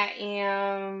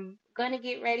am going to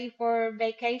get ready for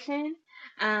vacation.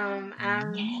 I'm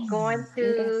going Yay.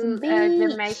 We got some to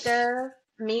beach. Jamaica.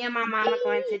 Me and my mom are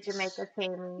going to Beach. Jamaica,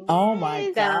 Tammy. Oh my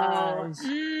Yes. So,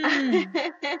 gosh. Mm.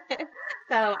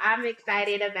 so I'm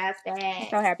excited about I'm that.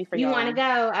 so happy for You want to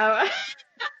y'all. go? Oh,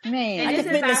 and I this can Man, is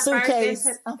fit in the our first suitcase.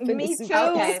 I'm fitting the me suitcase. too.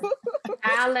 okay.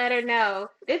 I'll let her know.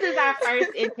 This is our first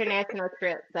international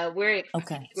trip, so we're Okay.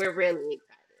 excited. We're really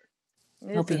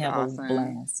This Hope you is have a awesome.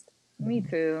 blast. Me Mhm.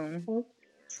 too.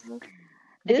 excited.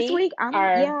 This D week, or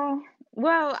yeah.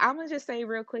 Well, I'm gonna just say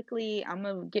real quickly, I'm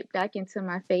gonna get back into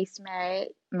my face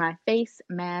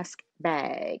mask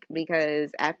bag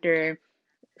because after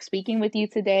speaking with you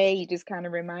today, you just kind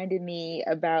of reminded me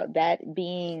about that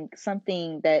being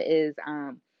something that is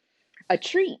a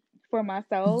treat for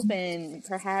myself Mhm. and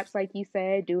perhaps like you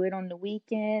said, do it on the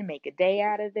weekend, make a day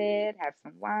out of it, have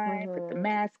some wine, put the mhm,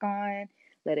 mask on,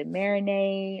 let it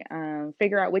marinate,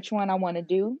 figure out which one I want to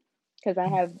do because I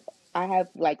have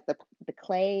like the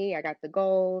clay, I got the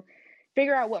gold.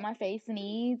 Figure out what my face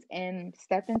needs and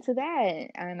step into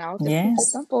that, and I'll just keep it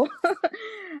Yes. simple.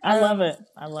 I love um, it.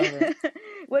 I love it.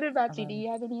 what I about you? Do love it.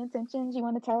 you have any intentions you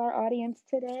want to tell our audience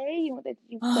today? What that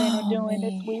you plan on Oh doing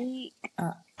this man. week?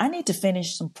 I need to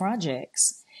finish some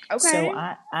projects. So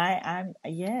Okay. I'm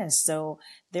yes. So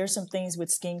there's some things with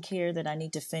skincare that I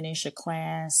need to finish a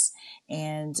class,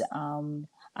 and I'm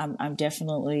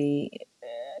definitely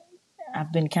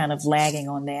I've been kind of lagging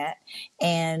on that,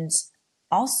 and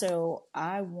also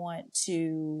I want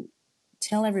to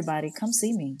tell everybody, come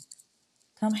see me,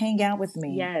 come hang out with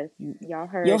me. Yes, You, y'all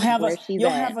heard where she's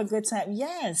you'll at. have a good time.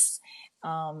 Yes,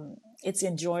 it's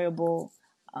enjoyable.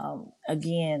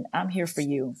 Again, I'm here for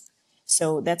you.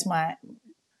 So that's kind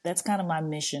of my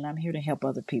mission. I'm here to help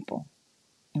other people.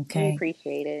 We Okay.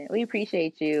 appreciate it. We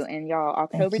appreciate you. And y'all,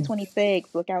 Thank October you.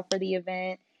 26th, look out for the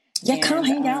event. Yeah, come And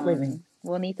hang out with me.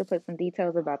 we'll need to put some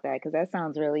details about that because that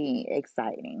sounds really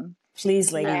exciting.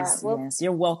 Please, yeah. ladies. Well, Yes,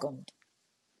 you're welcome.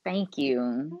 Thank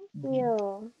you. thank Mhm.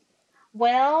 you.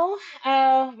 Well,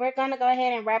 we're gonna go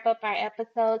ahead and wrap up our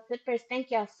episode. Sippers, thank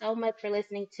y'all so much for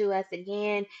listening to us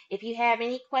again. If you have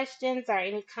any questions or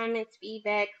any comments,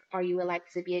 feedback, or you would like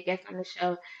to be a guest on the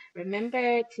show,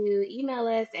 remember to email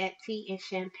us at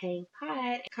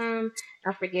teaandchampagnepod@gmail.com.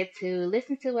 Don't forget to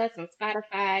listen to us on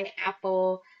Spotify,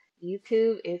 Apple,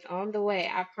 YouTube is on the way.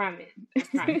 I promise. I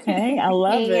promise. Okay. I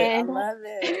love it. I And love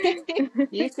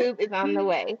it. YouTube is on the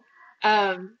way.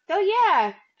 So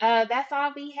yeah, that's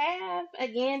all we have.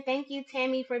 Again, thank you,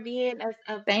 Tammy, for being a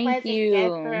Thank pleasant guest you.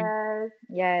 for us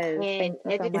Yes, and thank you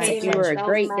so It's a much. educating You us were a pleasure. so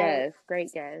great much. guest.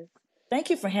 Great guest. Thank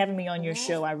you for having me on All your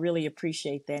show. right. I really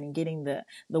appreciate that and getting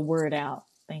the word out.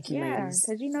 Thank you, Yeah, ladies.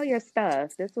 because you know your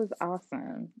stuff. This was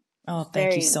awesome. Oh, thank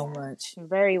you Very, so much.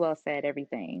 very well said,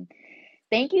 everything.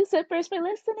 Thank you, Sippers, for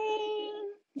listening.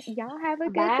 Y'all have a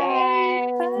good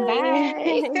day.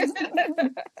 Bye. Bye.